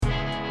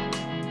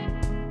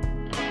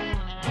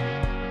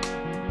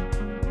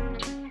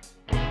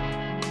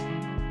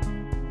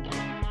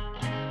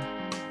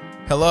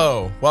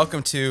Hello,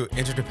 welcome to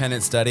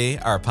Interdependent Study,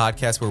 our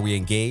podcast where we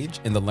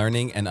engage in the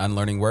learning and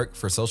unlearning work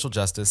for social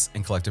justice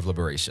and collective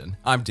liberation.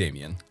 I'm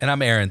Damien. And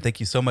I'm Aaron. Thank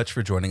you so much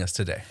for joining us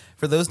today.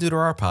 For those new to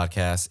our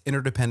podcast,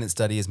 Interdependent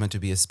Study is meant to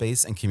be a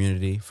space and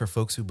community for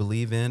folks who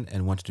believe in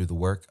and want to do the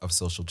work of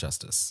social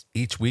justice.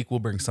 Each week,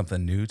 we'll bring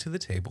something new to the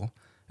table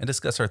and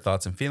discuss our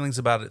thoughts and feelings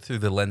about it through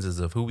the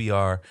lenses of who we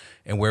are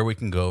and where we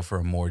can go for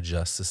a more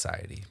just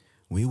society.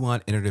 We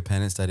want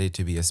Interdependent Study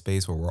to be a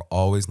space where we're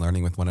always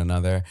learning with one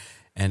another.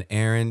 And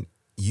Aaron,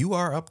 you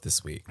are up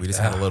this week. We just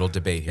had a little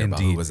debate here about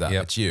who was up.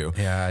 Yep. It's you.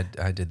 Yeah,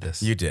 I did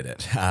this. You did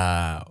it.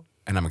 And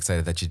I'm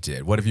excited that you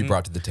did. What have you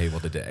brought to the table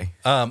today?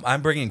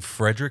 I'm bringing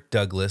Frederick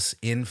Douglass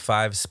in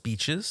 5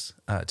 speeches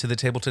to the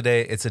table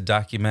today. It's a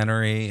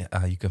documentary.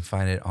 You can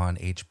find it on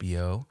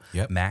HBO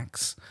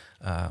Max.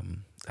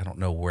 I don't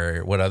know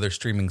what other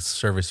streaming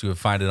service you would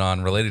find it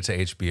on related to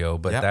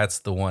HBO, but that's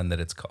the one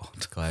that it's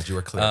called. Glad you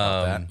were clear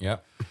about that.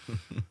 Yep.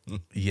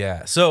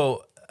 Yeah.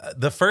 So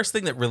the first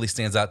thing that really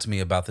stands out to me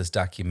about this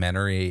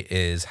documentary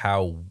is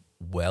how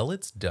well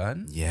it's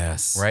done.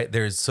 Yes. Right?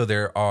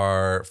 There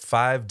are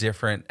 5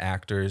 different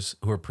actors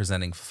who are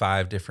presenting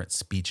 5 different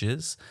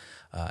speeches,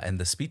 and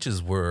the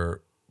speeches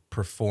were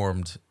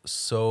performed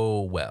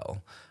so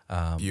well.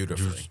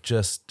 Beautifully.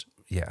 Just,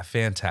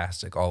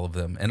 fantastic, all of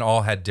them, and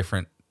all had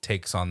different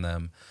takes on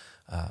them.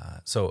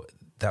 So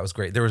that was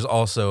great. There was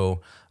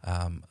also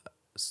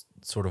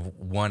sort of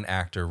one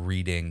actor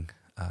reading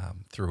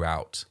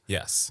throughout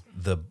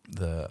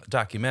the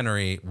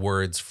documentary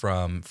words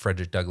from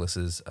Frederick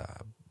Douglass's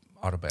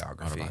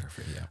autobiography,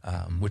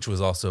 which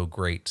was also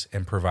great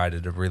and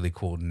provided a really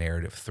cool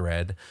narrative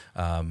thread.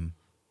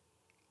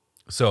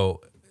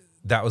 So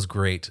that was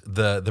great.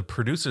 The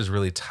producers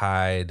really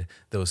tied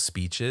those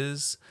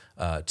speeches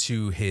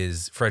to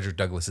Frederick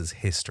Douglass's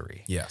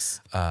history. Yes.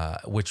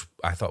 Which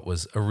I thought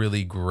was a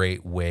really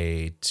great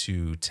way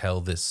to tell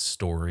this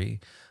story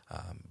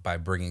by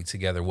bringing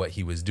together what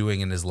he was doing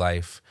in his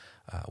life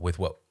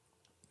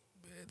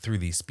through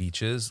these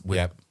speeches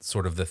with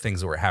sort of the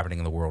things that were happening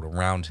in the world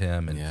around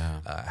him and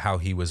how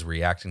he was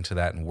reacting to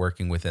that and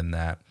working within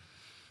that.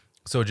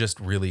 So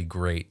just really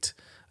great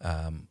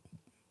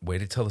way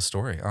to tell the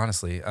story,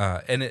 honestly.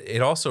 And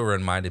it also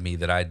reminded me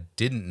that I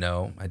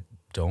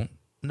don't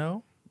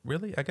know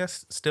really, I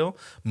guess, still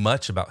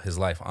much about his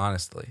life,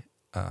 honestly.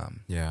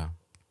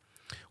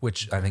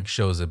 Which I think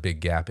shows a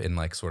big gap in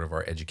like sort of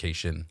our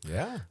education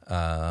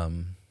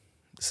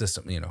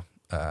system,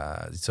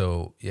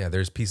 So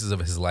there's pieces of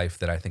his life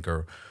that I think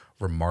are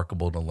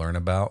remarkable to learn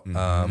about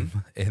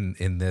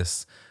in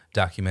this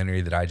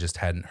documentary that I just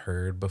hadn't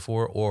heard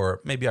before, or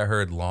maybe I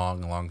heard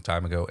long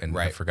time ago and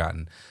I've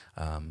forgotten.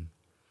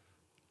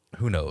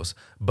 Who knows?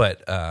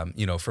 But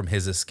from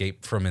his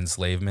escape from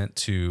enslavement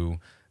to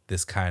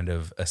this kind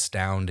of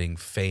astounding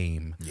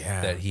fame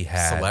that he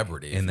had,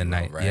 celebrity in the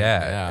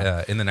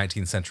in the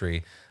 19th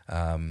century,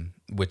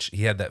 which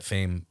he had that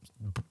fame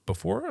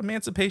before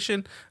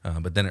emancipation,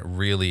 but then it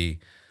really,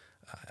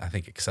 I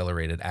think,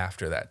 accelerated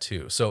after that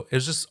too. So it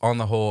was just on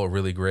the whole a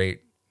really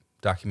great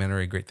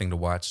documentary, great thing to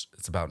watch.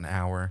 It's about an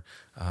hour.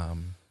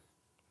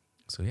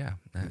 That's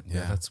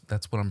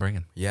what I'm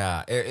bringing.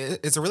 Yeah,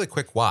 it's a really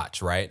quick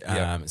watch, right?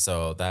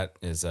 So that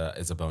is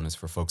a bonus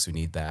for folks who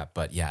need that.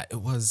 But yeah, it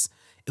was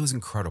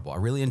incredible. I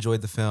really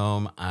enjoyed the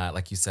film.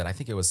 Like you said, I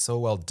think it was so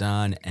well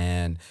done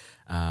and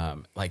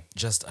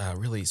just a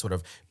really sort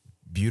of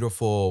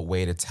beautiful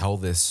way to tell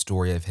this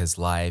story of his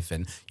life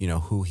and,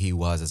 who he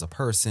was as a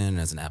person,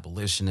 as an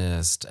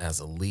abolitionist, as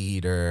a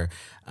leader,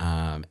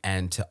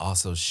 and to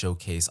also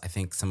showcase, I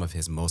think, some of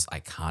his most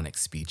iconic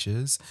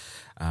speeches,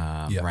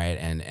 right?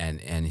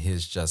 And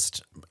his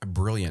just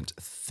brilliant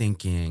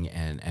thinking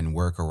and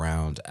work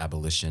around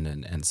abolition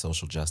and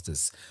social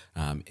justice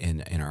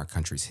in our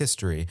country's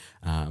history,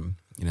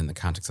 in the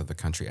context of the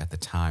country at the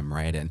time,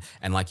 right?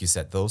 And like you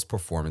said, those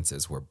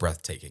performances were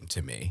breathtaking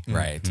to me,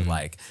 right?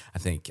 Like, I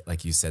think,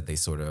 like you said, they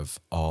sort of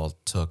all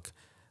took,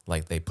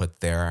 like they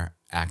put their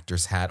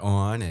actor's hat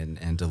on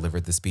and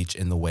delivered the speech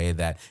in the way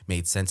that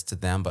made sense to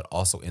them, but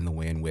also in the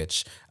way in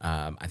which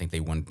I think they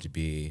wanted to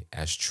be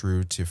as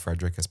true to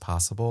Frederick as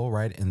possible,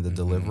 right, in the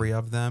delivery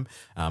of them.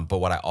 But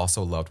what I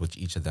also loved was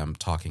each of them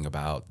talking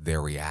about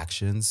their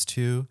reactions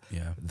to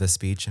the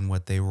speech and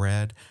what they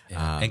read.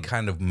 And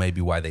kind of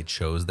maybe why they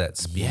chose that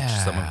speech.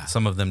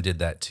 Some of them did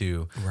that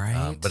too.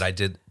 Right. But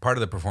part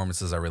of the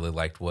performances I really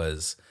liked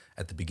was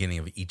at the beginning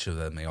of each of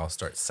them, they all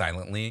start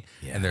silently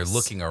and they're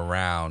looking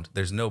around.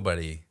 There's no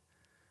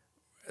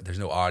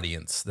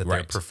audience that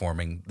they're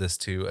performing this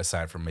to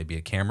aside from maybe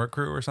a camera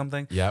crew or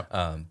something.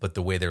 But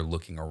the way they're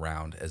looking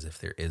around as if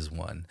there is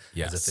one,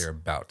 as if they're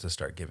about to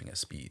start giving a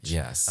speech.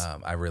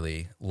 I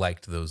really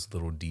liked those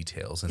little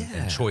details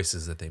and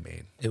choices that they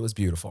made. It was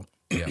beautiful.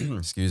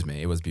 Excuse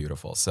me. It was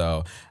beautiful.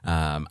 So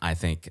I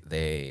think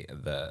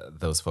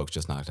those folks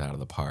just knocked it out of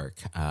the park.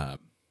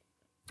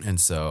 And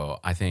so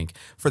I think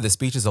for the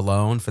speeches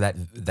alone, for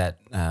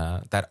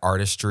that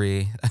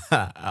artistry,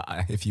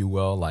 if you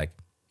will, like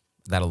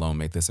that alone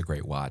made this a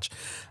great watch.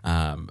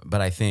 But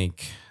I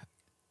think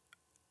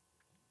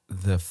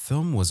the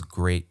film was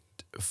great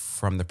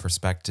from the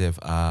perspective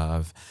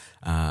of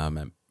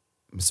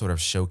sort of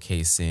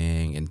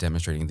showcasing and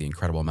demonstrating the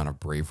incredible amount of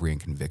bravery and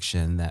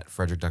conviction that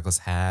Frederick Douglass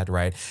had,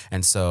 right?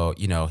 And so,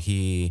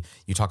 you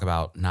talk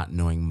about not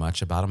knowing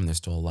much about him. There's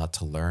still a lot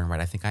to learn, right?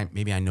 I think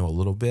maybe I know a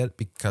little bit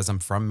because I'm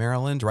from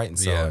Maryland, right? And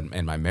so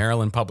in my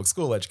Maryland public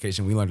school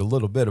education, we learned a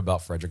little bit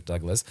about Frederick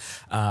Douglass,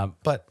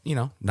 but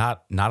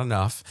not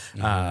enough.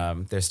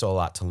 There's still a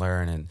lot to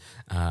learn,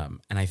 and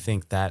I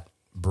think that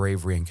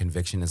bravery and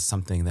conviction is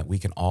something that we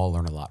can all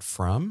learn a lot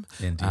from.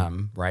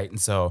 Right.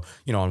 And so,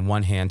 on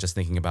one hand, just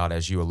thinking about,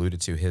 as you alluded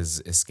to, his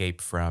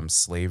escape from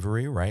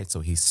slavery, right?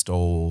 So he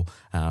stole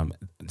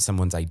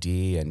someone's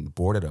ID and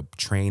boarded a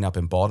train up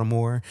in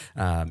Baltimore,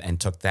 and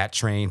took that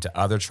train to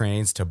other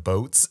trains to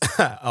boats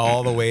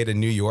all the way to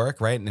New York,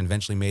 right? And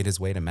eventually made his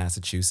way to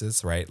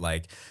Massachusetts, right?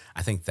 Like,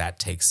 I think that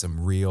takes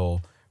some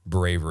real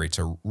bravery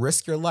to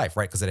risk your life,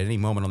 right? Because at any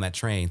moment on that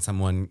train,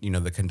 someone,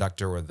 the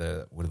conductor or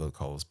what do they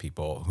call those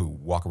people who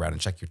walk around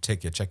and check your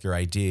ticket, check your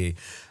ID,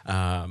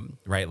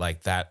 right?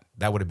 Like that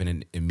would have been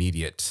an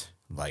immediate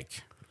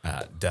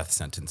death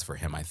sentence for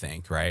him, I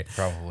think, right?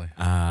 Probably.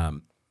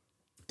 And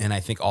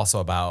I think also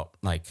about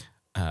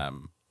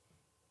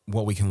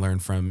what we can learn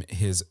from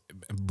his,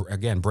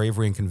 again,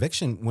 bravery and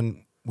conviction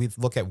when we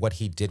look at what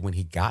he did when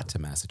he got to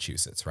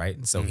Massachusetts, right?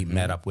 And so he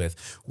met up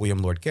with William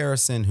Lord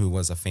Garrison, who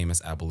was a famous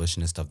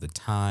abolitionist of the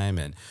time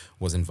and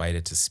was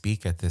invited to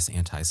speak at this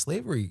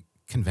anti-slavery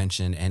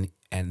convention.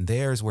 And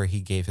there's where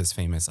he gave his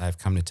famous "I've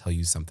come to tell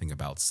you something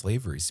about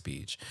slavery"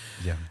 speech.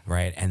 Yeah.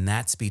 Right. And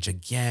that speech,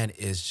 again,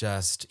 is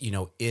just,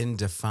 in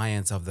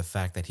defiance of the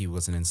fact that he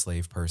was an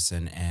enslaved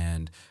person,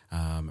 and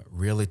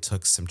really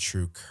took some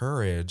true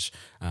courage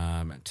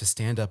to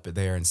stand up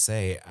there and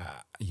say,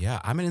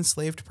 yeah, I'm an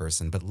enslaved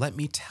person, but let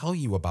me tell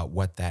you about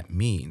what that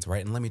means,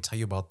 right? And let me tell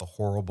you about the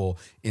horrible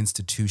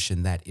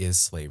institution that is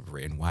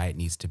slavery and why it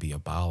needs to be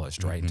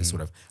abolished, right? And to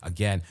sort of,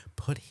 again,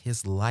 put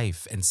his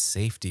life and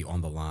safety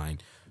on the line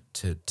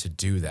to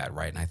do that,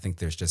 right? And I think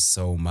there's just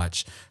so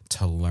much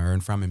to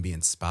learn from and be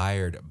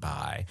inspired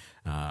by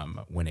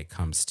when it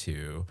comes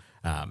to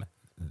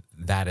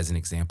that as an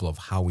example of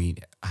how we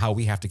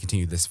have to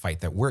continue this fight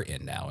that we're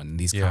in now, and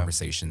these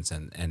conversations,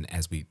 and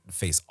as we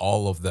face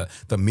all of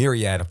the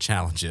myriad of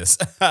challenges,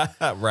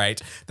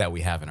 right, that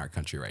we have in our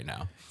country right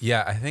now.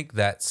 Yeah, I think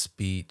that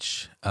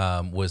speech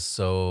was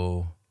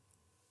so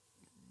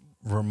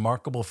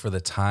remarkable for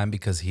the time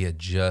because he had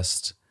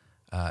just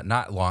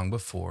not long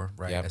before,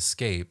 right,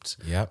 escaped.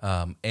 Yep.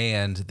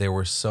 And there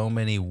were so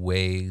many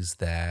ways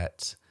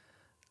that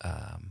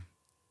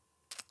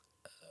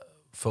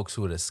folks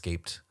who had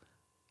escaped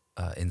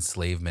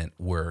enslavement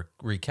were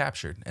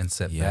recaptured and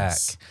sent back,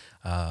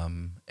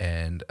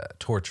 and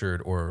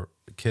tortured or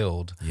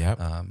killed,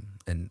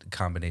 and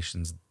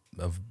combinations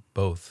of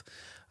both.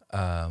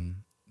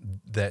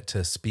 That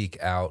to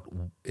speak out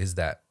is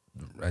that,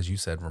 as you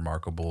said,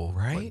 remarkable,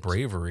 right,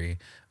 bravery.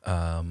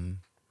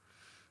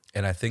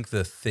 And I think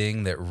the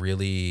thing that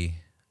really,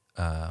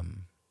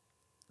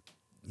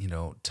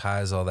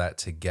 ties all that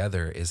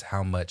together is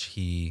how much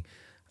he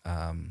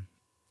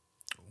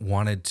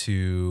wanted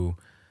to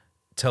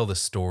tell the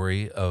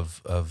story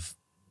of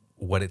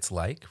what it's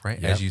like, right?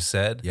 Yep. As you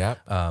said,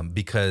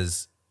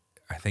 Because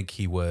I think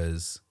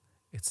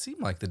it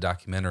seemed like the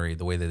documentary,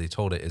 the way that they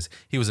told it, is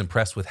he was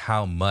impressed with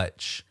how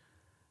much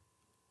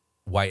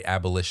white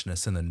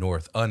abolitionists in the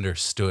North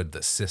understood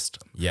the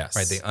system. Yes.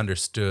 Right? They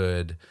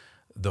understood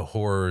the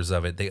horrors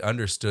of it. They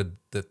understood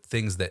the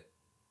things that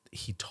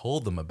he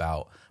told them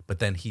about, but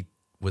then he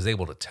was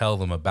able to tell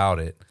them about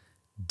it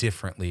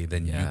differently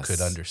than you could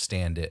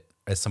understand it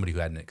as somebody who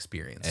hadn't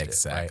experienced it.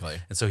 Exactly.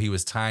 Right? And so he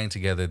was tying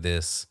together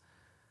this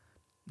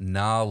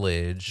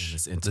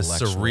knowledge, this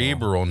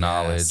cerebral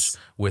knowledge,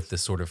 with the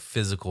sort of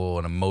physical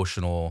and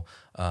emotional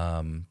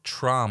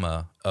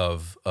trauma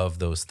of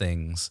those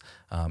things.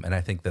 And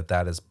I think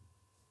that is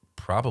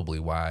probably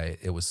why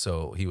he was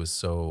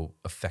so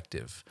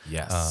effective.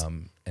 Yes.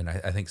 And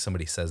I think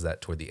somebody says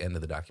that toward the end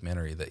of the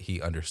documentary, that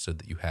he understood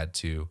that you had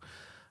to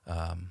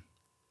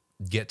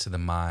get to the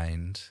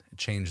mind,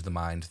 change the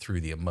mind through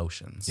the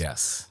emotions.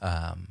 Yes.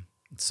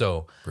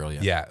 So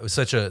brilliant. Yeah, it was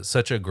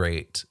such a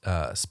great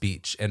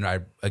speech, and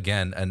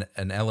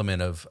an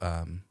element of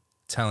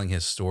telling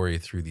his story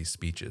through these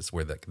speeches,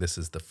 where this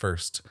is the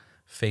first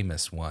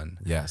famous one.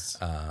 Yes.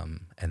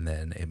 And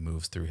then it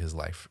moves through his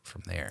life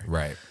from there.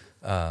 Right.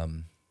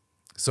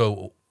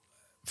 So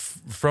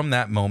from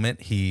that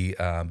moment, he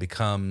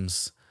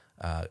becomes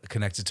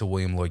connected to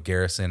William Lloyd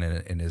Garrison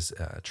and is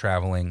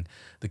traveling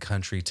the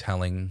country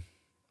telling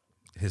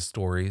his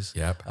stories.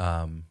 Yep.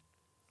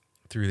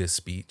 Through this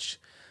speech.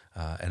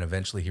 And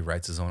eventually he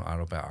writes his own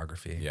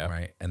autobiography,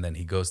 right? And then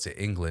he goes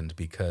to England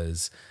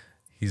because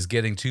he's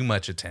getting too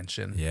much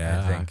attention,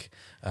 I think.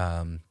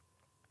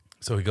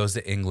 So he goes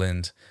to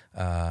England.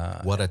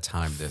 What a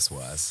time this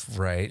was.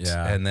 Right.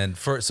 Yeah. And then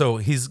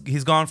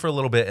he's gone for a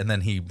little bit, and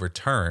then he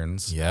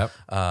returns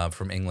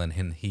from England,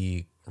 and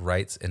he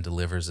writes and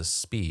delivers a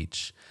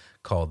speech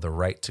called "The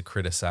Right to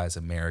Criticize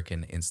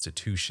American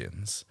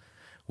Institutions,"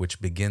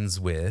 which begins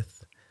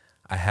with,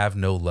 I have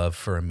no love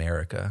for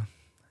America.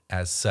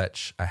 As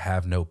such, I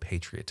have no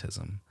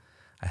patriotism.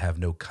 I have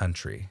no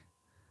country.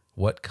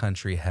 What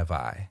country have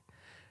I?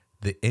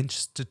 The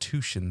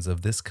institutions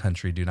of this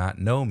country do not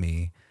know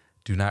me,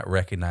 do not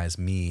recognize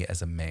me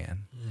as a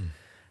man.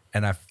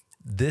 And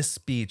this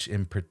speech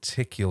in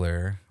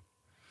particular,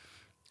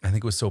 I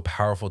think was so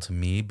powerful to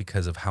me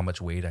because of how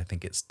much weight I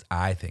think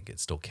it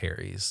still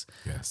carries.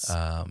 Yes.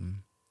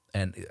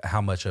 And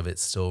how much of it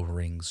still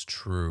rings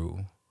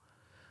true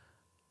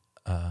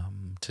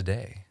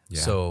today.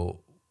 Yeah.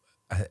 So,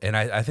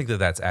 I think that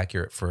that's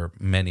accurate for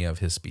many of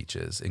his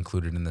speeches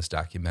included in this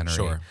documentary.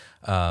 Sure.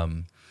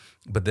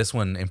 But this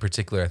one in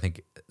particular, I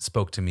think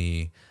spoke to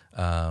me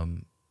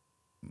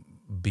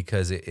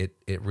because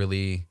it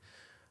really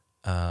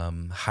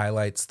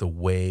highlights the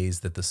ways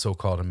that the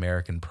so-called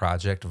American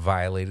project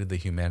violated the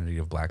humanity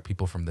of Black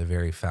people from the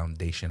very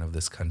foundation of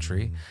this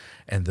country.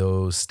 And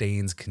those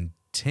stains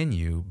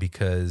continue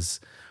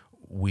because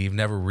we've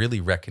never really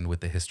reckoned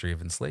with the history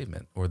of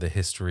enslavement or the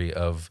history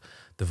of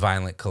the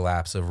violent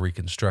collapse of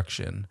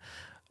Reconstruction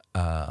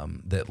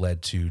that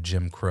led to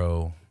Jim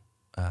Crow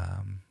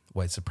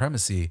white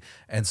supremacy.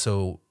 And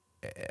so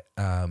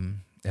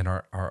in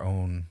our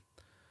own,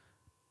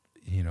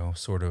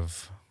 sort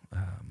of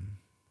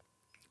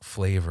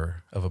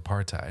flavor of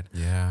apartheid.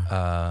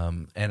 Yeah.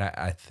 And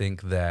I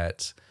think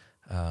that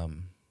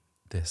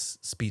this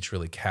speech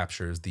really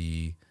captures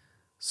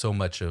so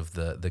much of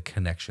the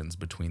connections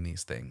between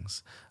these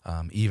things,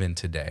 even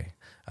today.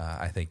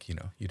 I think,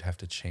 you'd have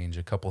to change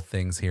a couple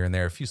things here and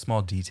there, a few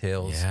small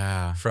details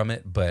from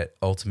it, but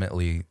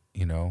ultimately,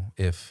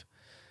 if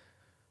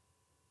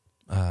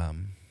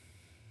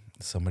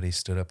somebody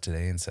stood up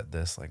today and said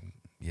this, like,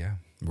 yeah.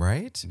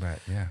 Right? Right,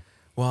 yeah.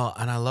 Well,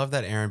 and I love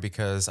that, Aaron,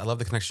 because I love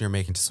the connection you're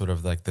making to sort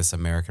of like this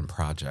American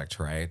project,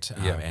 right?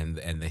 And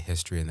the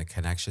history and the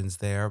connections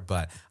there.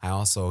 But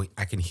I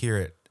can hear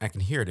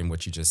it in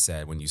what you just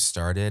said when you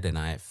started, and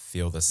I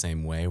feel the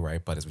same way,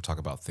 right? But as we talk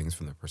about things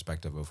from the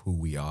perspective of who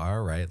we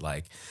are, right?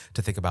 Like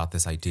to think about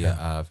this idea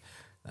of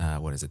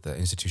what is it? The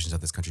institutions of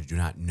this country do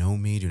not know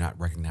me, do not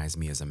recognize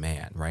me as a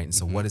man, right? And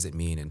so what does it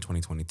mean in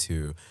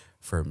 2022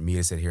 for me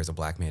to sit here as a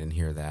Black man and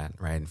hear that,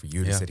 right? And for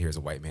you to sit here as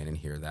a white man and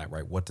hear that,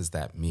 right? What does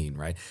that mean,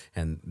 right?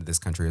 And this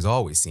country has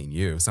always seen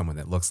you, someone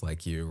that looks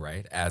like you,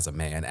 right? As a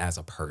man, as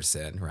a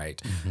person,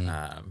 right?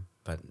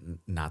 But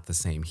not the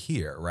same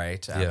here,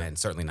 right? And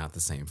certainly not the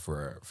same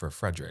for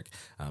Frederick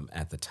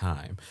at the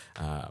time.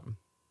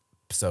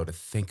 So to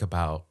think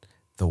about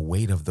the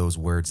weight of those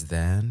words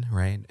then,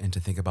 right? And to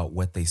think about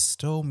what they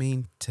still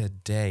mean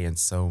today in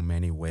so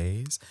many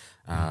ways.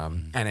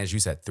 And as you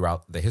said,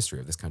 throughout the history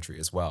of this country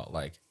as well,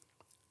 like,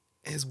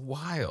 is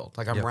wild.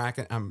 Like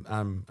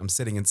I'm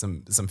sitting in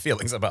some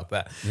feelings about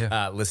that.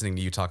 Listening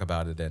to you talk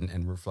about it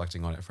and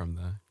reflecting on it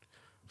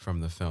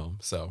from the film.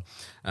 So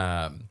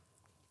I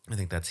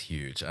think that's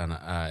huge, and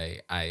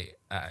I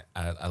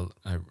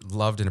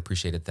loved and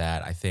appreciated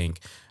that. I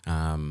think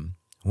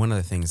one of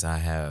the things I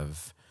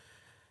have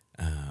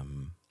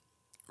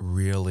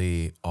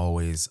really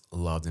always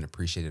loved and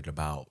appreciated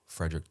about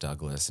Frederick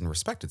Douglass and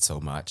respected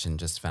so much and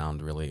just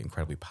found really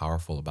incredibly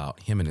powerful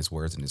about him and his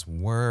words and his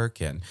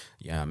work. And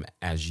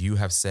as you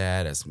have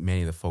said, as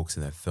many of the folks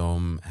in the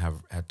film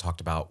have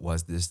talked about,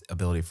 was this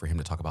ability for him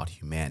to talk about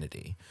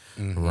humanity,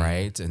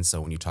 right? And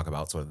so when you talk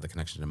about sort of the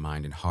connection to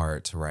mind and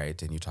heart,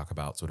 right? And you talk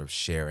about sort of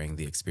sharing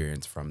the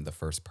experience from the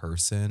first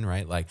person,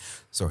 right? Like,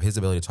 so his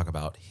ability to talk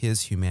about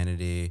his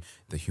humanity,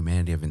 the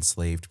humanity of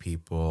enslaved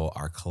people,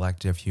 our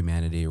collective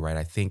humanity, right?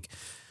 I think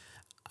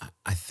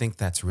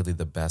that's really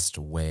the best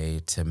way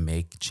to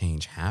make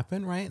change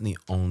happen, right? And the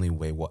only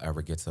way we'll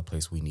ever get to the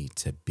place we need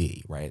to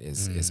be, right,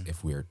 is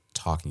if we're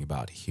talking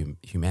about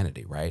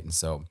humanity, right? And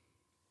so,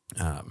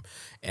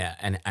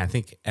 and I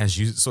think, as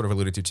you sort of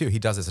alluded to too, he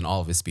does this in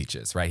all of his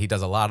speeches, right? He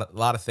does a lot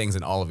of things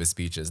in all of his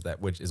speeches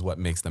which is what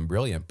makes them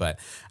brilliant. But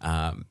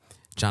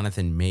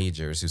Jonathan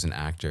Majors, who's an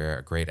actor,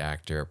 a great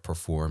actor,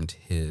 performed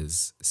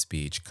his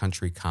speech,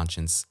 Country,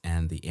 Conscience,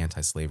 and the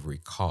Anti-Slavery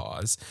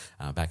Cause,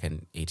 back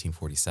in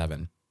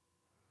 1847.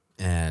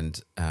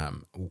 And,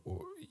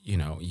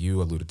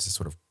 you alluded to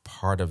sort of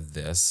part of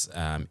this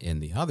in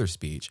the other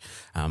speech,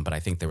 but I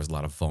think there was a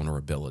lot of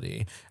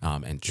vulnerability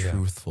and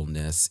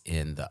truthfulness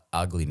in the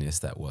ugliness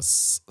that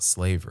was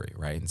slavery,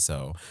 right? And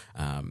so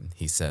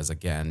he says,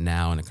 again,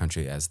 now in a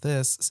country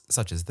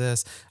such as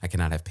this, I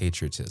cannot have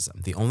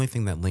patriotism. The only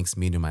thing that links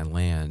me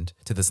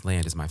to this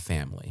land is my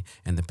family,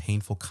 and the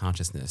painful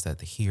consciousness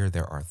that here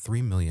there are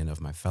 3 million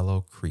of my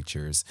fellow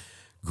creatures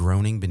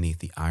groaning beneath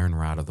the iron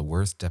rod of the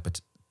worst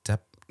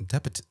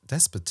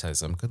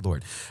despotism, good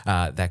Lord,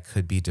 that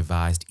could be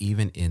devised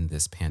even in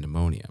this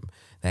pandemonium.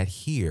 That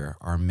here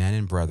are men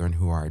and brethren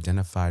who are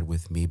identified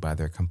with me by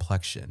their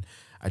complexion,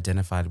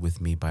 identified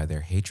with me by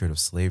their hatred of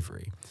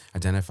slavery,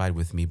 identified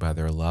with me by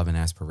their love and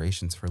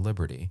aspirations for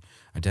liberty,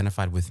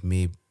 identified with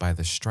me by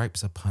the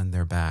stripes upon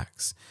their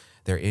backs,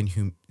 their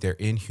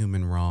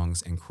inhuman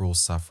wrongs and cruel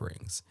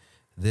sufferings.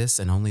 This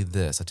and only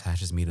this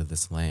attaches me to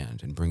this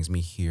land and brings me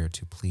here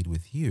to plead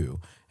with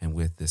you and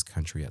with this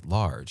country at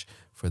large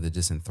for the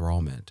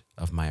disenthrallment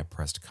of my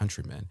oppressed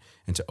countrymen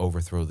and to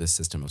overthrow this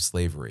system of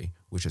slavery,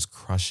 which is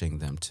crushing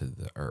them to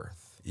the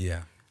earth.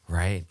 Yeah.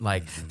 Right?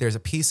 Like there's a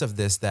piece of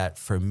this that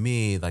for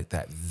me, like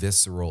that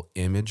visceral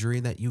imagery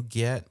that you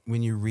get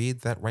when you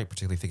read that, right?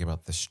 Particularly thinking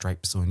about the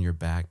stripes on your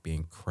back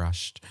being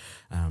crushed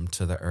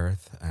to the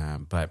earth.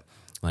 But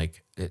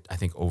like I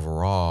think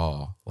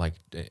overall, like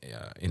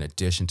in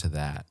addition to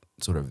that,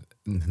 sort of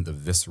the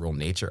visceral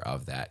nature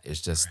of that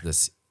is just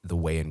the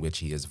way in which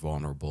he is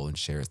vulnerable and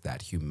shares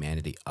that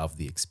humanity of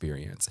the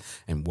experience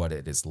and what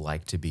it is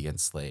like to be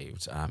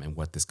enslaved and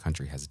what this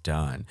country has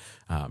done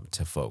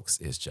to folks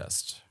is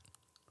just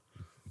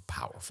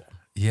powerful.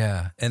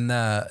 Yeah. And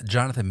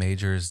Jonathan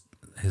Majors,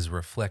 his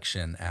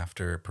reflection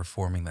after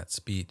performing that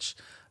speech,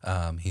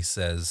 he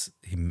says,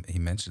 he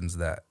mentions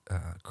that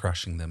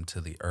crushing them to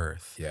the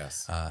earth.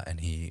 Yes. And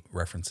he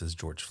references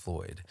George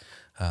Floyd.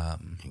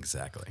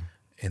 Exactly.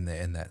 In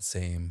that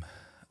same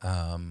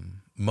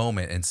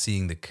moment, and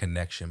seeing the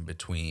connection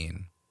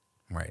between,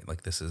 right,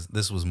 like this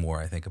was more,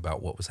 I think,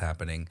 about what was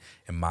happening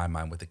in my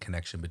mind with the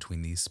connection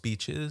between these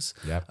speeches,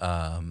 Yep.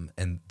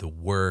 and the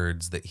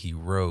words that he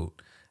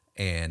wrote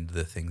and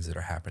the things that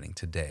are happening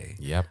today.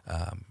 Yep.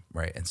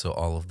 Right. And so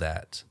all of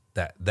that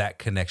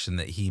connection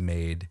that he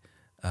made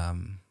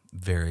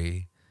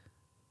very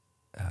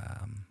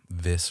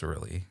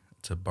viscerally,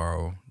 to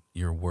borrow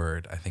your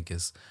word, I think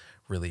is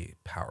really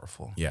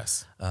powerful.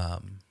 Yes.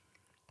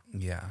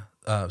 Yeah.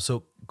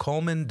 So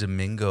Coleman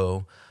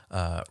Domingo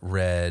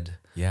read,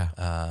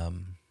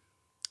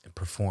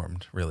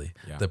 performed really,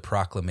 the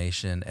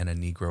Proclamation and a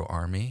Negro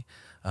Army.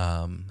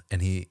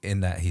 And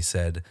he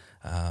said,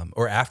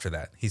 or after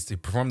that, he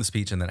performed the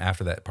speech, and then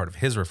after that, part of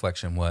his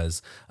reflection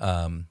was,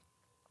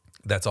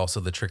 that's also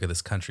the trick of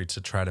this country,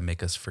 to try to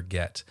make us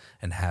forget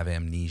and have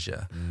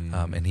amnesia.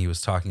 And he was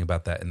talking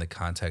about that in the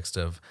context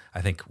of,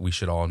 I think we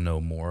should all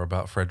know more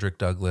about Frederick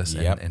Douglass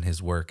and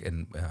his work.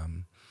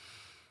 And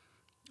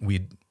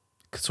we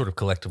sort of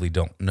collectively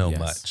don't know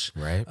much.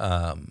 Right.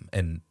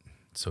 And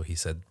so he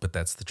said, but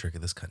that's the trick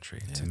of this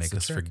country, to make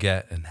us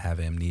forget and have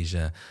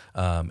amnesia.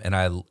 And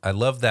I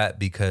love that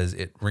because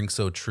it rings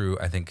so true,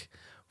 I think,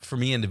 for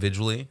me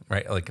individually,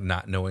 right? Like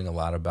not knowing a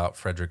lot about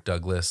Frederick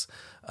Douglass,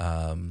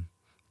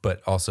 but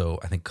also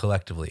I think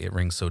collectively it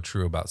rings so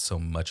true about so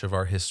much of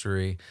our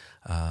history.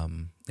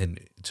 And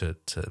to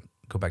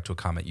go back to a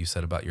comment you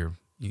said about your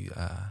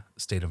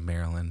state of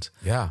Maryland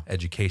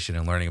education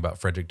and learning about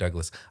Frederick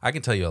Douglass, I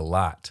can tell you a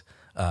lot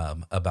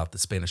about the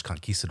Spanish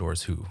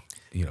conquistadors who,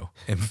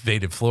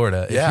 invaded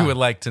Florida, if you would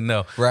like to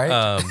know.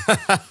 Right.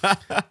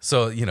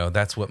 So,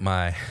 that's what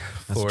my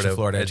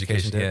Florida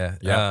education did.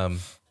 Yeah.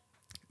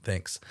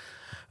 Thanks.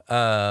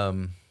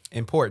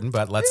 Important,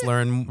 but let's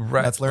learn.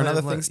 Let's learn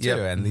other things too,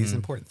 and these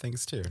important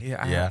things too.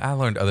 Yeah, I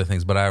learned other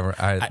things, but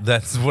I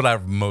that's what I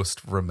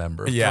most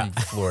remember from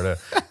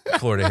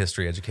Florida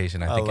history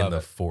education. I think in the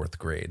 4th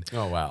grade.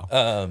 Oh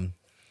wow.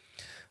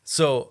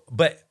 So,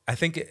 but I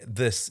think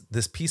this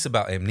piece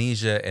about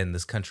amnesia and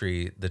this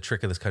country, the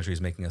trick of this country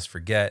is making us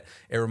forget.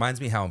 It reminds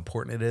me how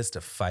important it is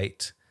to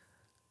fight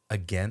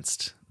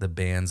against the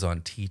bans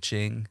on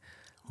teaching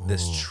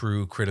this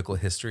true critical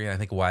history. And I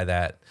think why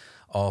that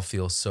all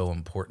feels so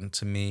important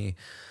to me,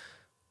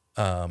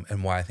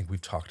 and why I think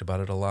we've talked about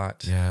it a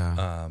lot.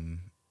 Yeah.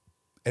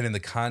 And in the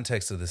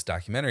context of this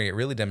documentary, it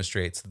really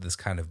demonstrates that this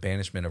kind of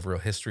banishment of real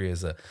history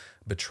is a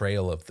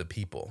betrayal of the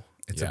people.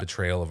 It's a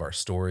betrayal of our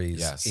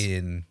stories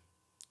in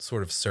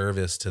sort of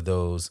service to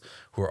those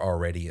who are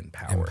already in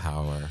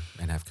power.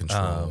 And have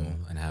control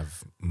and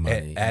have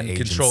money and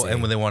control.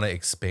 And when they want to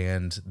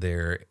expand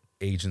their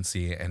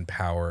agency and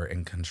power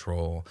and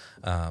control.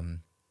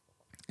 And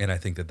I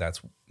think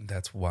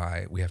that's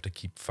why we have to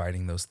keep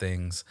fighting those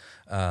things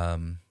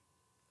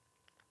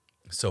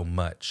so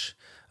much,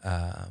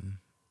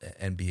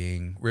 and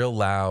being real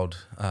loud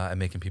and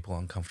making people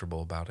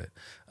uncomfortable about it.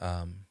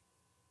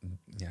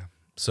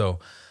 So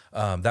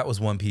that was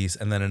one piece.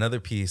 And then another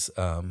piece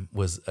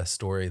was a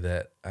story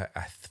that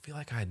I feel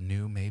like I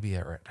knew maybe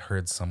I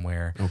heard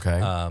somewhere. Okay.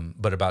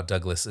 But about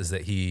Douglass is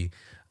that he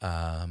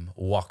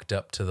walked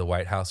up to the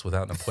White House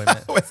without an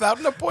appointment. Without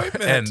an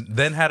appointment. And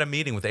then had a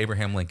meeting with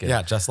Abraham Lincoln.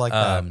 Yeah, just like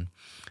that.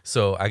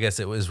 So I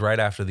guess it was right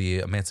after the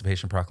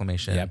Emancipation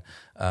Proclamation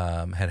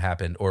had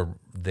happened, or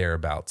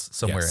thereabouts,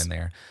 somewhere in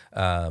there.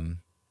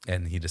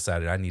 And he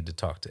decided, I need to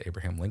talk to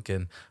Abraham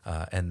Lincoln.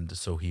 And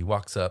so he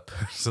walks up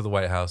to the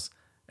White House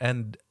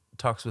and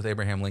talks with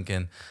Abraham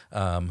Lincoln,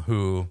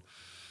 who,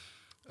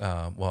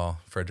 while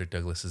Frederick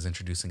Douglass is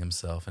introducing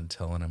himself and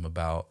telling him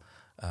about,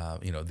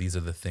 these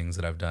are the things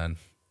that I've done,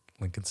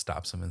 Lincoln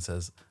stops him and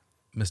says,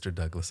 Mr.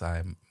 Douglass, I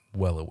am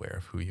well aware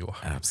of who you are.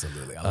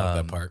 Absolutely. I love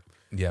that part.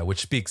 Yeah, which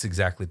speaks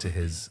exactly to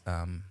his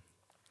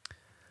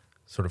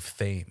sort of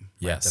fame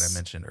that I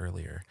mentioned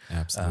earlier.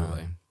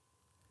 Absolutely.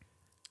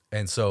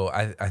 And so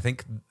I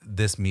think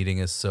this meeting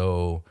is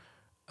so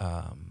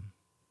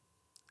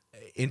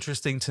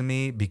interesting to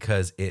me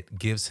because it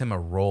gives him a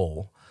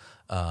role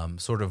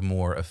sort of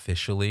more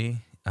officially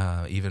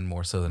even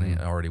more so than he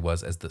already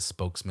was, as the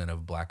spokesman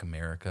of Black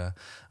America.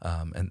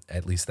 And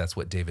at least that's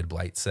what David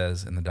Blight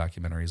says in the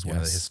documentary. He's one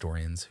of the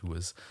historians who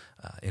was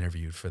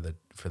interviewed for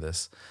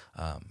this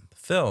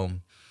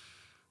film.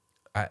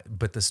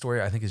 But the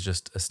story, I think, is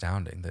just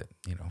astounding that,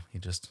 he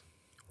just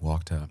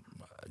walked up.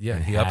 He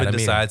up and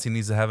decides he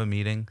needs to have a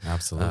meeting.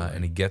 Absolutely.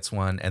 And he gets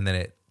one, and then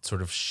it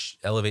sort of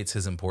elevates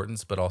his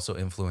importance, but also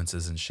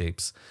influences and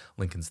shapes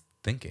Lincoln's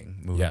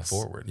thinking moving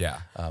forward. Yeah.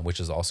 Which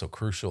is also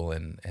crucial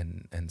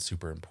and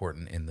super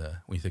important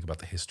when you think about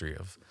the history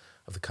of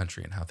the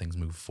country and how things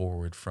move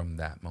forward from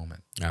that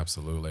moment.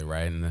 Absolutely,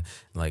 right. And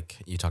like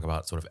you talk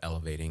about sort of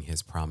elevating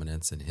his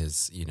prominence and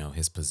his,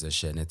 his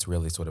position, it's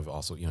really sort of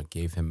also,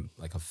 gave him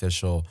like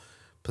official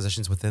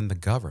positions within the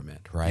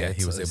government, right? Yeah,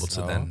 he was able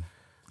to then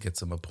get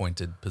some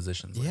appointed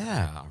positions.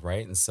 Yeah,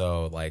 right. And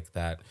so like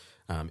that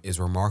is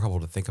remarkable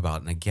to think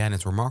about. And again,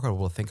 it's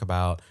remarkable to think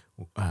about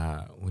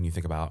when you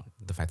think about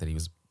the fact that he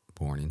was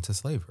born into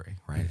slavery,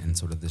 right? And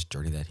sort of this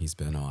journey that he's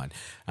been on.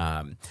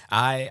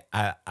 I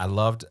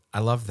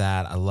love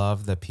that. I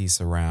love the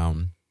piece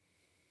around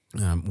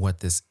what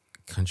this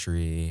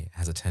country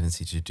has a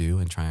tendency to do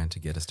in trying to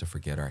get us to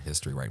forget our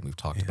history, right? And we've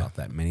talked about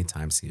that many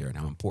times here and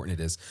how important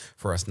it is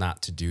for us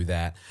not to do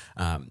that.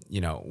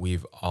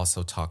 We've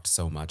also talked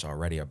so much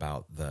already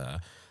about the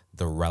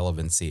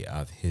relevancy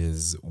of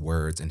his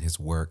words and his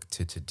work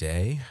to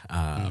today,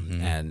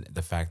 and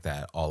the fact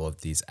that all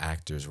of these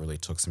actors really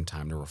took some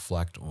time to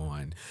reflect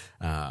on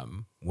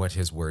what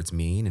his words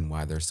mean and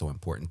why they're so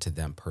important to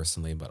them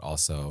personally, but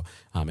also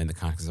in the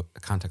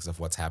context of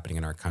what's happening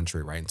in our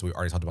country, right? And so we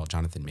already talked about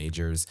Jonathan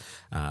Majors,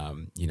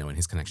 and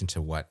his connection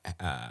to what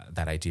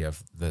that idea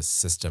of the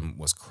system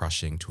was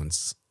crushing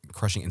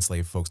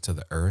enslaved folks to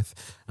the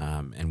earth,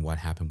 and what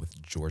happened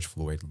with George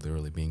Floyd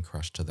literally being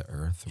crushed to the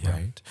earth,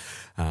 right?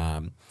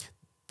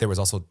 There was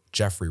also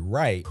Jeffrey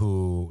Wright,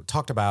 who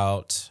talked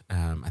about,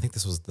 I think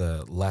this was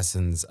the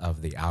Lessons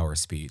of the Hour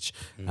speech,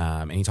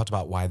 and he talked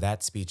about why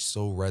that speech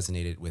so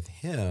resonated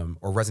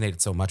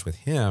so much with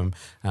him,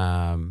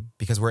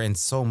 because we're in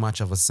so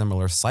much of a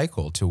similar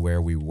cycle to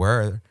where we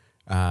were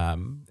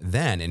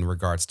then in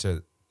regards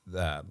to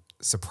the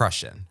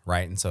suppression,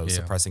 right? And so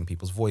suppressing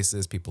people's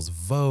voices, people's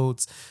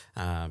votes,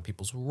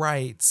 people's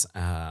rights,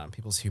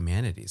 people's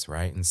humanities,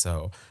 right? And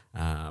so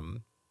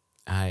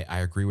I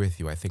agree with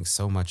you. I think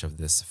so much of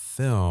this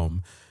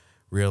film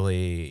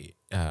really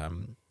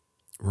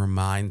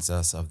reminds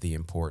us of the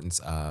importance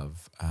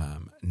of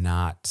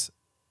not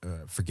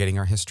forgetting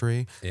our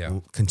history,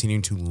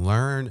 continuing to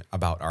learn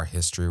about our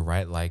history,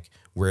 right? Like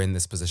we're in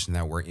this position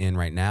that we're in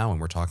right now,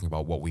 and we're talking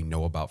about what we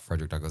know about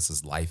Frederick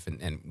Douglass's life,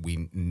 and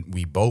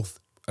we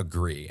both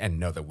agree and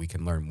know that we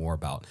can learn more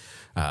about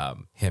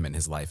him and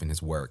his life and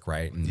his work,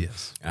 right? And,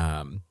 yes.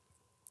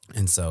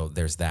 And so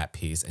there's that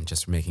piece, and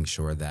just making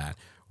sure that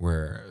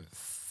we're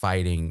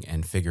fighting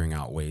and figuring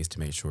out ways to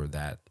make sure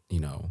that,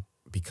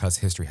 because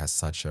history has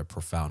such a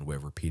profound way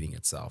of repeating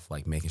itself,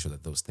 like making sure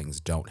that those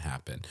things don't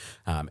happen.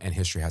 And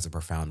history has a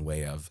profound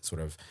way of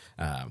sort of,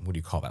 what do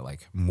you call that?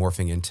 Like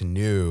morphing into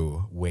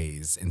new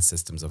ways and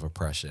systems of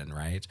oppression,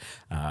 right?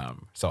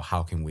 So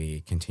how can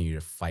we continue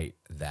to fight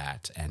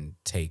that and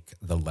take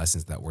the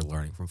lessons that we're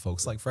learning from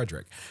folks like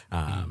Frederick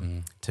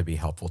to be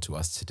helpful to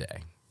us today?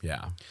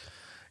 Yeah.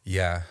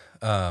 Yeah.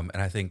 And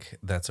I think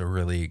that's a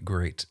really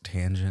great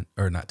tangent,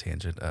 or not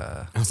tangent.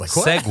 I was like,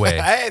 segue.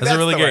 Hey, that's a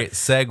really great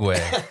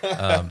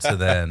segue to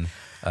then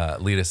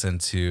lead us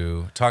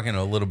into talking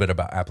a little bit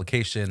about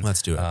application.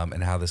 Let's do it.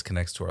 And how this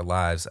connects to our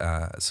lives.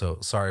 So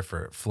sorry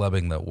for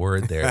flubbing the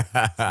word there.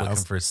 Looking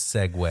for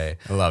segue.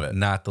 I love it.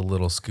 Not the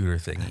little scooter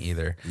thing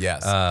either.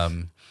 Yes.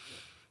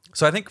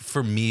 So I think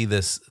for me,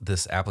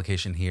 this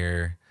application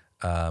here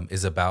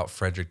is about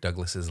Frederick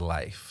Douglass's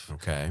life.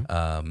 Okay.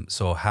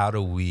 So how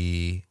do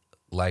we,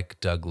 like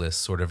Douglass,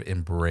 sort of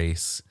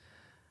embrace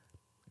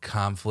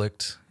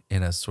conflict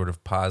in a sort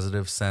of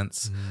positive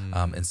sense,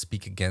 and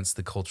speak against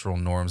the cultural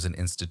norms and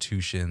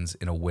institutions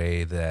in a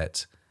way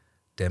that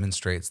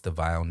demonstrates the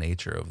vile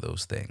nature of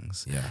those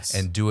things. Yes.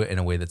 And do it in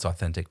a way that's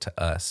authentic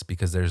to us,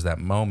 because there's that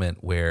moment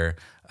where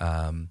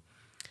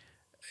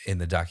in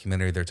the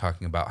documentary they're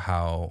talking about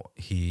how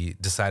he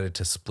decided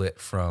to split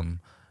from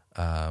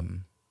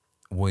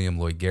William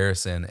Lloyd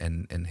Garrison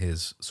and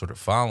his sort of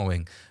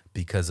following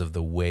because of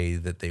the way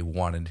that they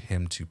wanted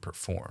him to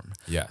perform.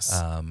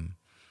 Yes.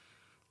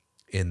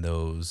 In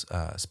those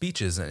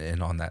speeches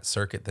and on that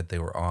circuit that they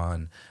were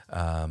on.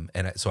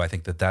 And so I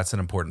think that that's an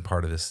important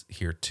part of this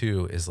here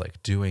too, is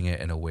like doing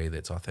it in a way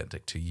that's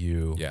authentic to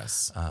you.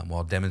 Yes.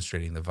 While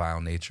demonstrating the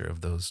vile nature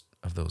of those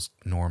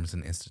norms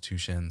and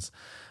institutions.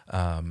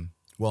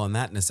 Well, and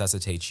that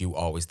necessitates you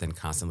always then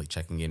constantly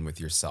checking in with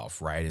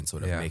yourself, right? And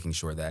sort of making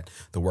sure that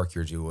the work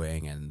you're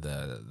doing and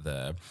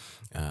the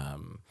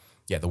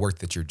work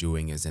that you're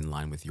doing is in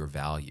line with your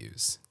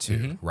values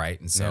too, right?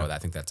 And so I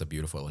think that's a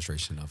beautiful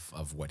illustration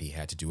of what he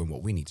had to do and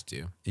what we need to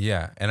do.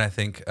 Yeah, and I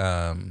think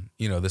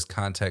this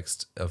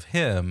context of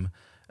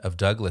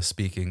Douglass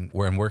speaking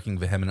and working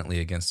vehemently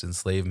against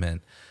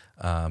enslavement,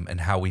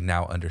 and how we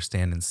now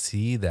understand and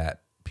see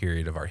that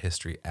period of our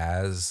history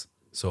as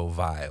so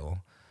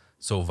vile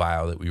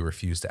that we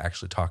refuse to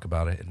actually talk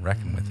about it and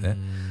reckon with it.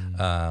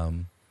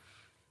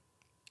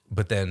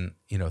 But then,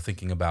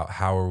 thinking about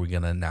how are we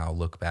going to now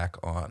look back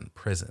on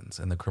prisons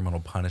and the criminal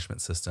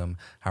punishment system?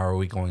 How are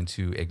we going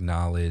to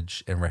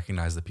acknowledge and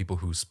recognize the people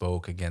who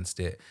spoke against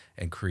it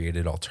and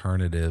created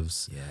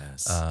alternatives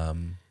Yes.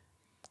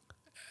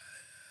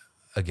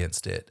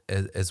 Against it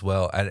as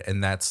well?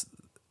 And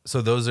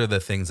so those are the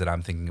things that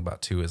I'm thinking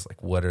about too, is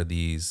like, what are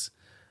the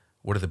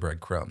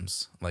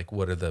breadcrumbs? Like,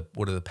 what are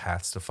the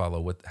paths to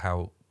follow?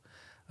 How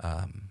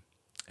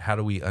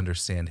do we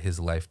understand his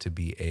life to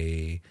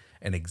be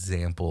an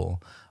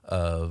example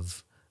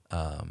of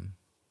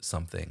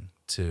something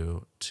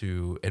to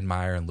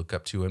admire and look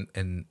up to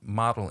and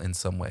model in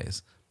some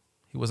ways?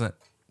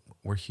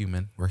 We're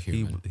human.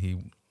 He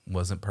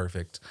wasn't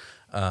perfect.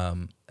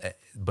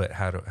 But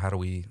how do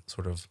we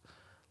sort of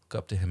look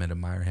up to him and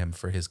admire him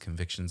for his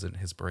convictions and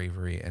his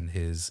bravery and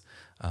his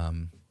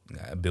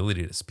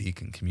ability to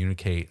speak and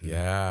communicate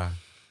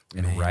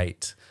and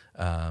write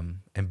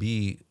and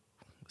be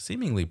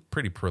seemingly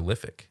pretty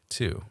prolific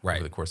too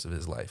over the course of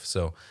his life.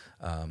 So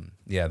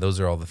those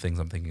are all the things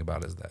I'm thinking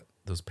about, is that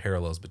those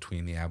parallels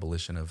between the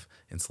abolition of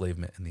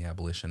enslavement and the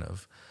abolition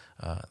of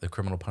the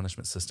criminal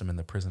punishment system in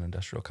the prison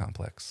industrial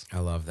complex. I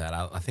love that.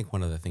 I think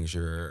one of the things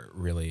you're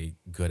really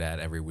good at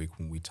every week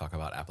when we talk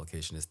about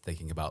application is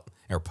thinking about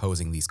or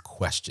posing these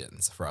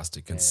questions for us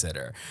to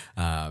consider.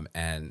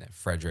 And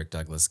Frederick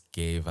Douglass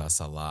gave us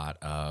a lot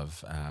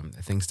of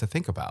things to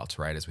think about,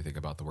 right, as we think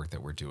about the work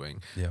that we're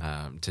doing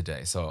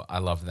today. So I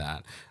love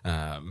that.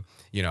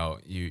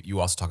 You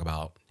also talk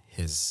about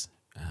his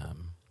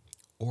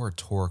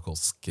oratorical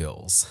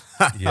skills,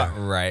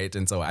 right?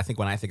 And so I think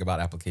when I think about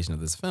application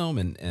of this film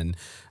and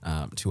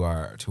to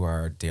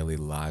our daily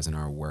lives and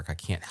our work, I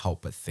can't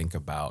help but think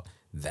about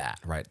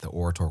that, right? The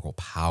oratorical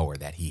power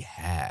that he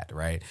had,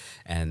 right?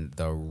 And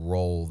the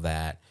role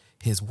that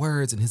his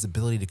words and his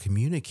ability to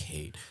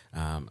communicate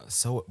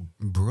so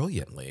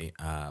brilliantly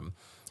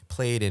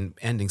played in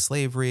ending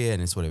slavery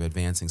and in sort of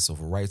advancing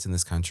civil rights in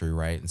this country,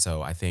 right? And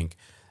so I think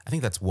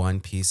that's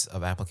one piece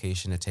of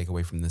application to take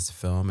away from this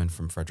film and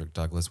from Frederick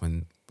Douglass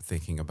when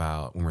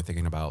we're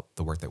thinking about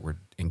the work that we're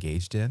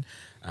engaged in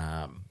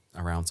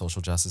around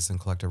social justice and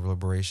collective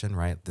liberation,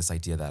 right? This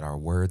idea that our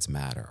words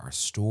matter, our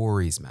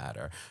stories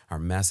matter, our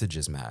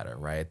messages matter,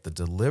 right? The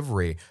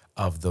delivery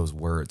of those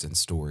words and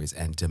stories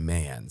and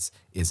demands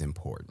is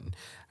important,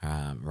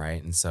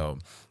 right? And so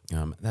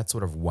that's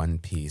sort of one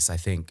piece. I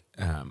think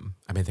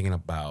I've been thinking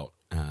about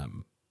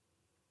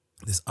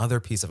this other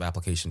piece of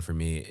application for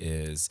me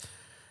is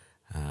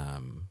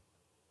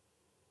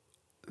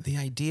the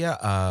idea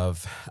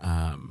of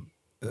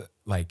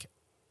like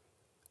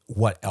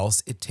what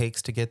else it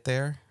takes to get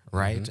there,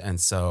 right? Mm-hmm. And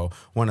so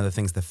one of the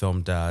things the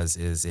film does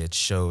is it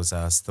shows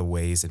us the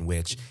ways in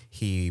which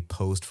he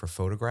posed for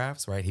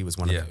photographs, right? He's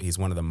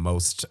one of the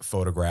most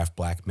photographed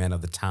Black men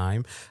of the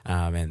time,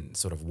 and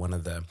sort of one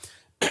of the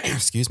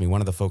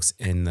one of the folks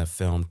in the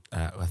film,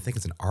 I think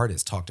it's an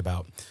artist, talked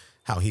about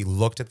how he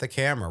looked at the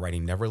camera, right? He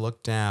never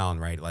looked down,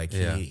 right? Like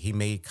he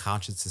made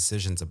conscious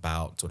decisions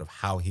about sort of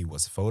how he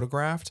was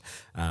photographed.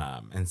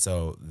 And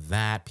so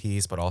that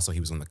piece, but also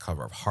he was on the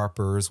cover of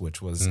Harper's,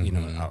 which was,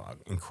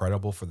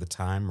 incredible for the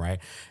time, right?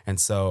 And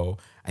so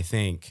I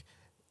think,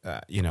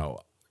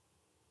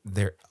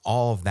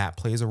 all of that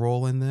plays a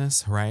role in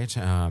this, right?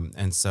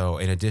 And so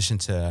in addition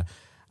to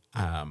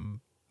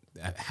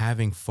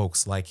having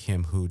folks like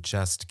him who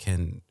just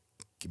can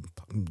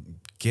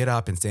get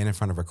up and stand in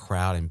front of a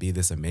crowd and be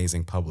this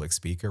amazing public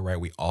speaker, right?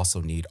 We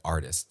also need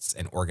artists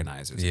and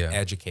organizers and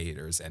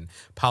educators and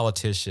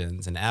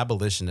politicians and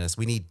abolitionists.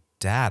 We need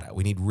data.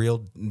 We need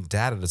real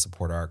data to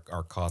support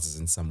our causes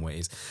in some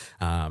ways,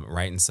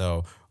 right? And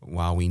so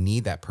while we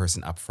need that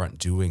person up front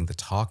doing the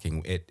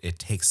talking, it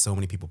takes so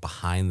many people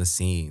behind the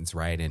scenes,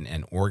 right?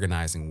 And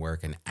organizing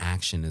work and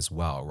action as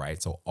well,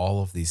 right? So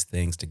all of these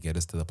things to get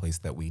us to the place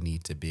that we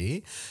need to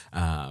be,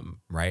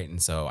 right?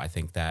 And so I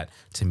think that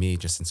to me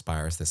just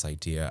inspires this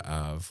idea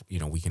of,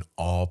 we can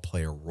all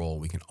play a role.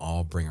 We can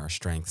all bring our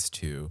strengths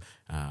to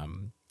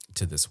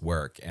this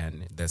work.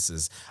 And this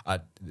is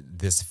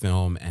this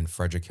film and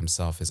Frederick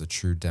himself is a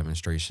true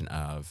demonstration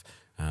of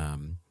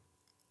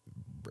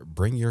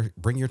bring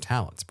your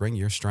talents, bring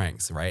your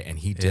strengths, right? And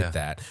he did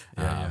that.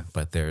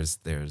 But there's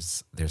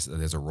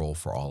a role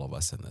for all of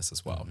us in this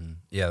as well. Mm-hmm.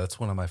 Yeah, that's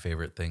one of my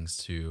favorite things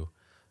to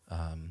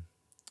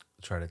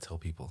try to tell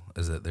people,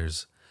 is that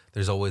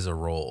there's always a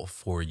role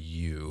for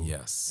you.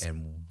 Yes.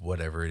 And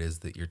whatever it is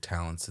that your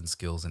talents and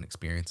skills and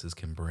experiences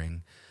can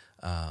bring,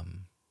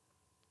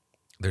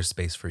 there's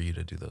space for you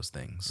to do those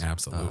things.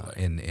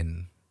 Absolutely.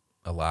 In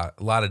a lot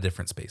of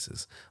different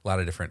spaces, a lot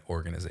of different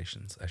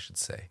organizations, I should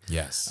say.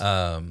 Yes.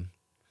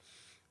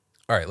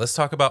 All right, let's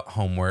talk about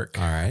homework.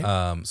 All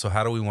right. So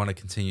how do we want to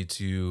continue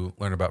to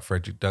learn about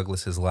Frederick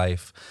Douglass, his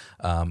life?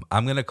 I'm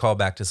going to call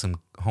back to some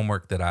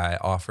homework that I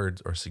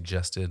offered or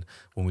suggested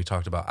when we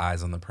talked about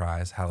Eyes on the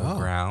Prize, Hallowed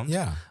Ground.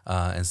 Yeah.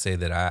 And say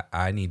that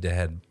I need to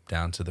head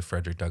down to the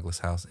Frederick Douglass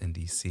House in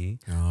D.C.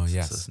 Oh,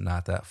 yes. So it's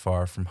not that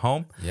far from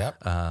home.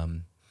 Yep.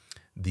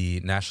 The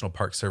National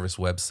Park Service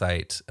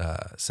website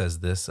says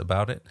this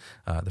about it.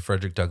 The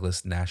Frederick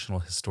Douglass National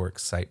Historic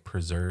Site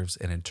preserves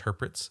and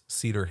interprets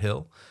Cedar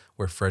Hill,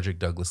 where Frederick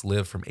Douglass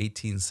lived from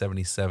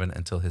 1877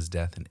 until his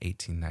death in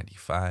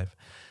 1895.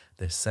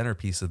 The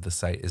centerpiece of the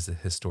site is the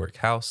historic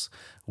house,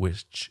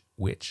 which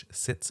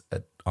sits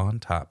on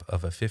top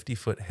of a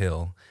 50-foot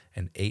hill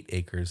and 8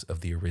 acres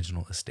of the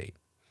original estate.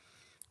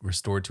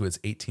 Restored to its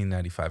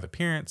 1895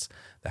 appearance,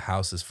 the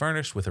house is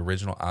furnished with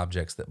original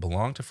objects that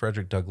belong to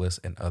Frederick Douglass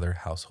and other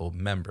household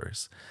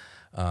members.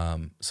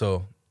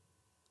 So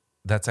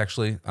that's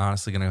actually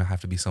honestly going to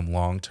have to be some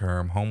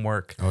long-term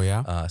homework. Oh,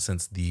 yeah?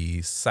 Since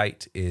the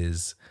site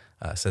is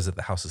says that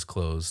the house is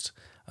closed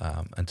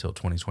until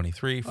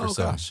 2023 for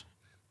some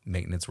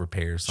maintenance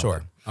repairs.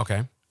 Sure.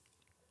 Okay.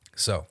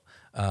 So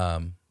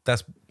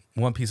that's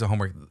one piece of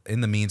homework.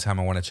 In the meantime,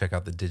 I want to check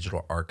out the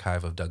digital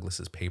archive of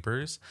Douglass's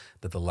papers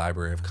that the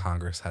Library of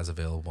Congress has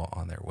available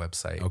on their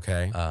website.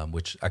 Okay.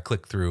 Which I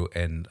clicked through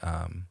and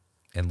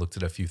looked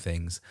at a few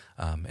things,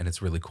 and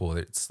it's really cool.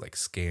 It's like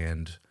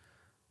scanned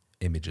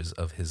images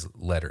of his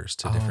letters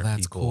to different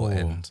people, cool.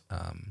 and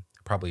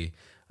probably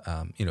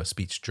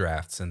speech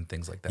drafts and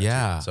things like that.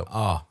 Yeah. Too.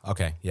 So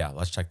okay. Yeah.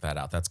 Let's check that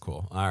out. That's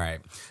cool. All right.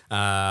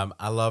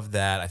 I love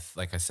that.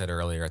 Like I said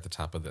earlier at the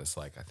top of this,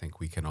 like I think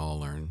we can all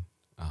learn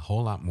a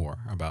whole lot more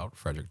about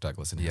Frederick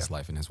Douglass and his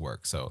life and his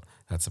work. So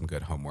that's some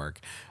good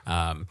homework.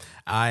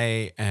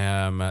 I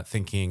am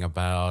thinking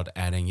about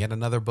adding yet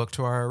another book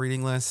to our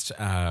reading list.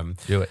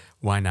 Do it.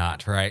 Why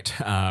not, right?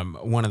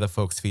 One of the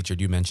folks featured,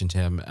 you mentioned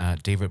him,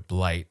 David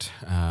Blight,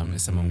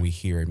 is someone we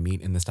hear and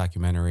meet in this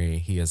documentary.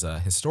 He is a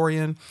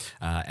historian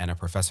and a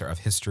professor of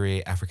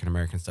history, African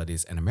American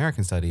studies, and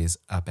American studies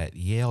up at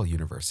Yale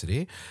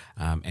University.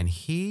 And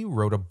he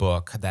wrote a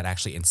book that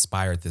actually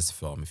inspired this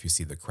film. If you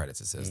see the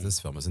credits, it says this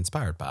film was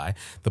inspired by.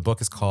 The book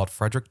is called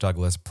Frederick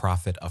Douglass,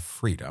 Prophet of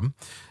Freedom.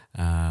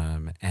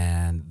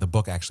 And the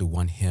book actually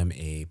won him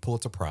a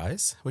Pulitzer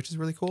Prize, which is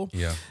really cool.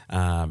 Yeah.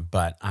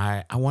 But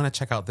I want to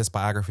check out this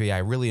biography. I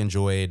really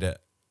enjoyed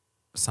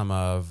some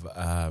of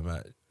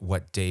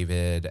what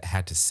David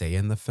had to say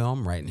in the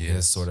film, right? And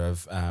his sort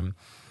of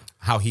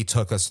how he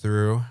took us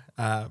through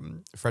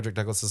Frederick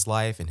Douglass's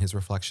life and his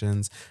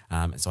reflections.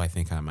 So I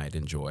think I might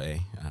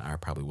enjoy, I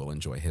probably will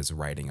enjoy his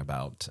writing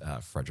about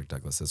Frederick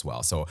Douglass as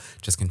well. So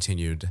just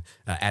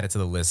add it to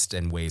the list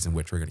and ways in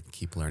which we're going to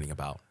keep learning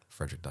about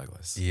Frederick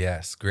Douglass.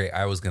 Yes, great.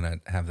 I was going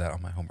to have that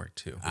on my homework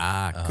too.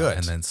 Good.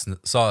 And then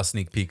saw a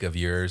sneak peek of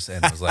yours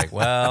and was like,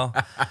 well,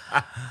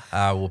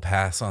 I will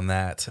pass on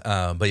that.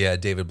 But yeah,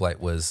 David Blight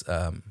was,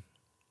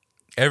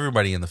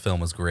 everybody in the film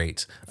was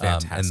great.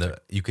 Fantastic. And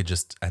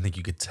I think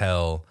you could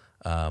tell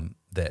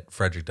that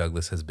Frederick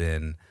Douglass has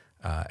been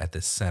at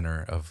the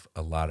center of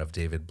a lot of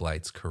David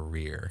Blight's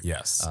career.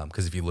 Yes.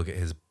 Because if you look at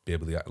his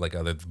like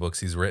other books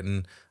he's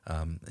written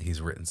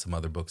some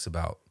other books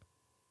about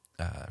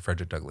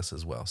Frederick Douglass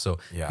as well. So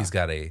he's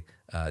got a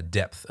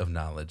depth of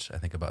knowledge, I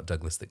think, about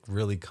Douglass that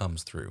really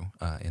comes through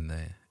in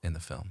the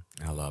film.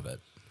 I love it.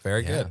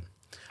 Very good.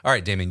 All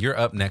right, Damien, you're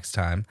up next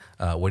time.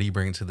 What are you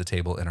bringing to the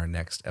table in our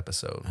next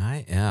episode?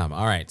 I am.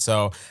 All right.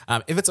 So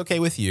if it's okay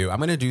with you, I'm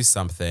going to do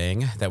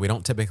something that we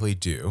don't typically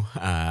do.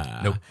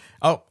 Nope.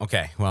 Oh,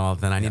 okay. Well,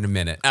 then I need a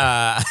minute.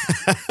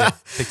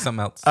 Pick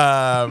something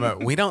else.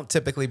 We don't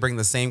typically bring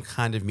the same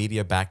kind of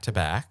media back to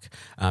back,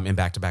 in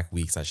back to back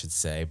weeks, I should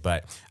say.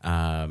 But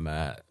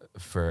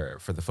for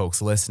the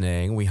folks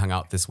listening, we hung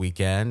out this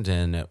weekend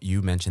and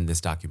you mentioned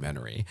this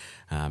documentary.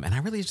 And I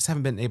really just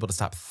haven't been able to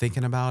stop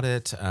thinking about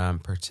it,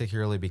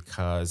 particularly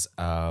because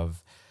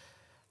of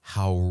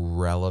how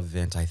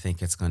relevant I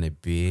think it's going to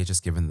be,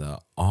 just given the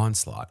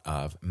onslaught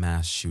of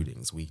mass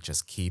shootings we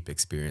just keep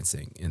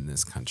experiencing in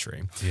this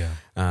country.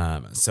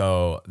 Yeah.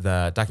 So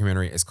the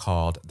documentary is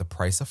called The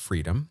Price of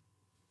Freedom.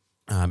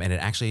 And it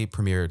actually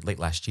premiered late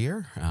last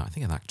year, I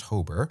think in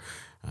October.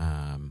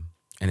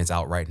 And it's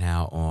out right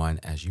now on,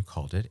 as you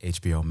called it,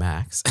 HBO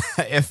Max,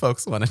 if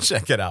folks want to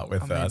check it out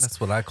with us. That's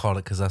what I called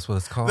it because that's what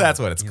it's called. That's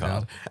what it's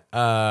called.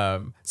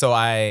 So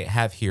I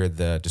have here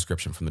the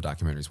description from the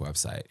documentary's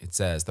website. It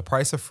says, The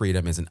Price of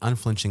Freedom is an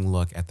unflinching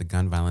look at the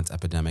gun violence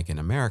epidemic in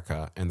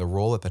America and the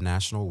role that the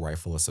National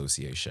Rifle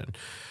Association,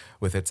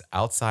 with its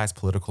outsized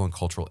political and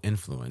cultural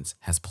influence,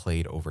 has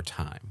played over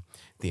time.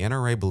 The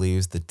NRA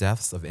believes the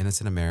deaths of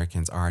innocent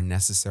Americans are a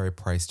necessary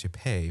price to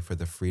pay for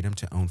the freedom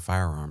to own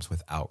firearms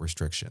without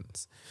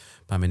restrictions.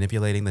 By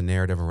manipulating the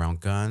narrative around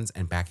guns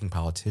and backing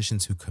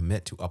politicians who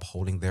commit to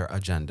upholding their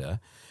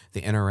agenda,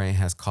 the NRA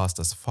has cost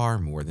us far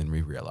more than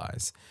we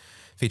realize.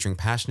 Featuring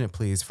passionate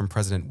pleas from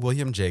President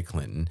William J.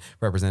 Clinton,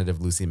 Representative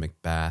Lucy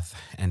McBath,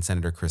 and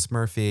Senator Chris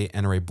Murphy,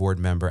 NRA board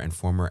member and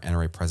former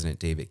NRA President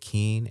David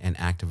Keene, and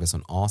activists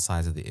on all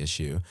sides of the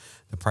issue,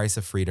 The Price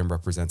of Freedom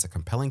represents a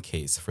compelling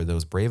case for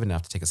those brave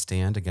enough to take a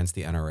stand against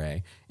the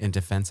NRA in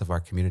defense of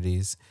our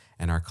communities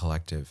and our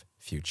collective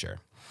future.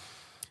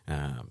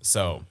 I'm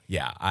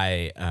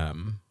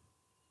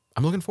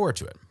looking forward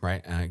to it,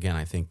 right? Again,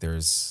 I think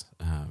there's...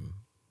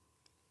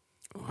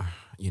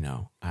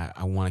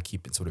 I want to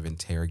keep it sort of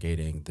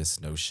interrogating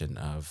this notion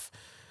of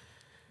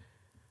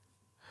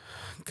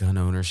gun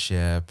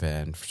ownership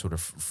and sort of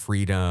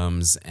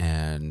freedoms,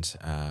 and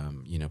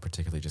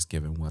particularly just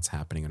given what's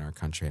happening in our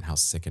country and how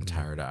sick and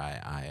tired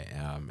I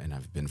am, and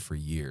I've been for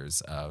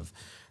years, of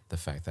the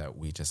fact that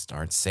we just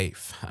aren't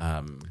safe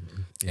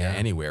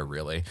anywhere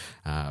really.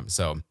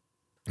 So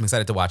I'm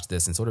excited to watch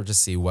this and sort of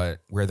just see where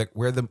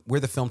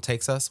the film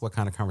takes us, what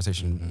kind of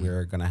conversation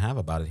we're going to have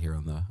about it here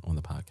on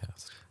the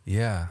podcast.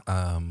 Yeah.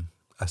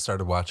 I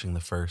started watching the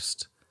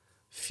first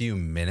few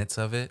minutes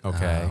of it.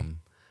 Okay.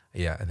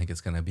 Yeah, I think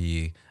it's gonna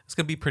be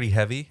pretty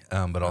heavy,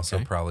 but also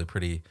probably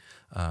pretty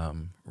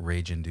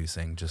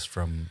rage-inducing, just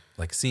from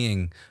like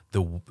seeing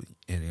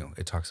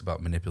it talks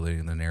about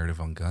manipulating the narrative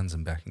on guns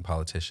and backing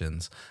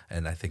politicians,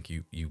 and I think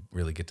you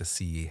really get to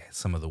see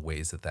some of the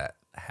ways that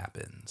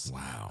happens.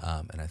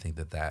 Wow. And I think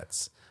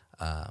that's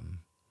gonna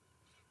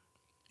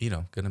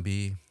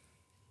be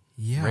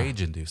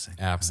rage-inducing.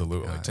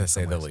 Absolutely, to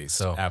say the least.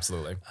 So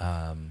absolutely.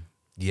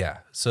 Yeah,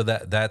 so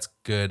that's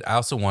good. I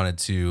also wanted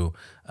to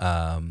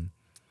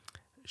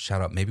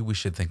shout out, maybe we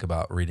should think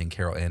about reading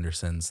Carol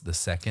Anderson's The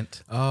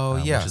Second. Oh,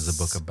 yes. Which is a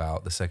book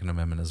about the Second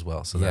Amendment as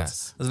well. So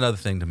that's another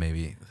thing to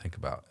maybe think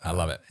about. I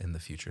love it. In the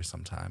future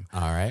sometime. All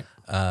right.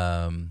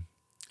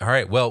 All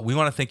right. Well, we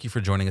want to thank you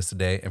for joining us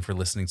today and for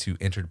listening to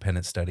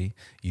Interdependent Study.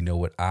 You know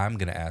what I'm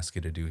going to ask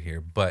you to do here,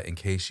 but in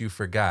case you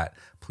forgot,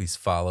 please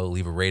follow,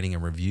 leave a rating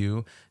and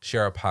review,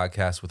 share our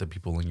podcast with the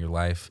people in your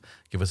life,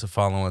 give us a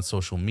follow on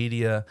social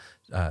media,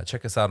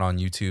 check us out on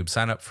YouTube,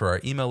 sign up for our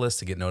email list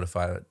to get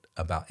notified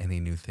about any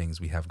new things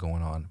we have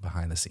going on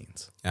behind the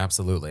scenes.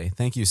 Absolutely.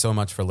 Thank you so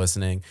much for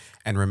listening.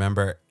 And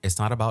remember, it's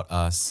not about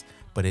us,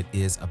 but it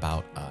is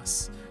about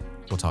us.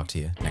 We'll talk to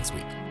you next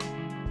week.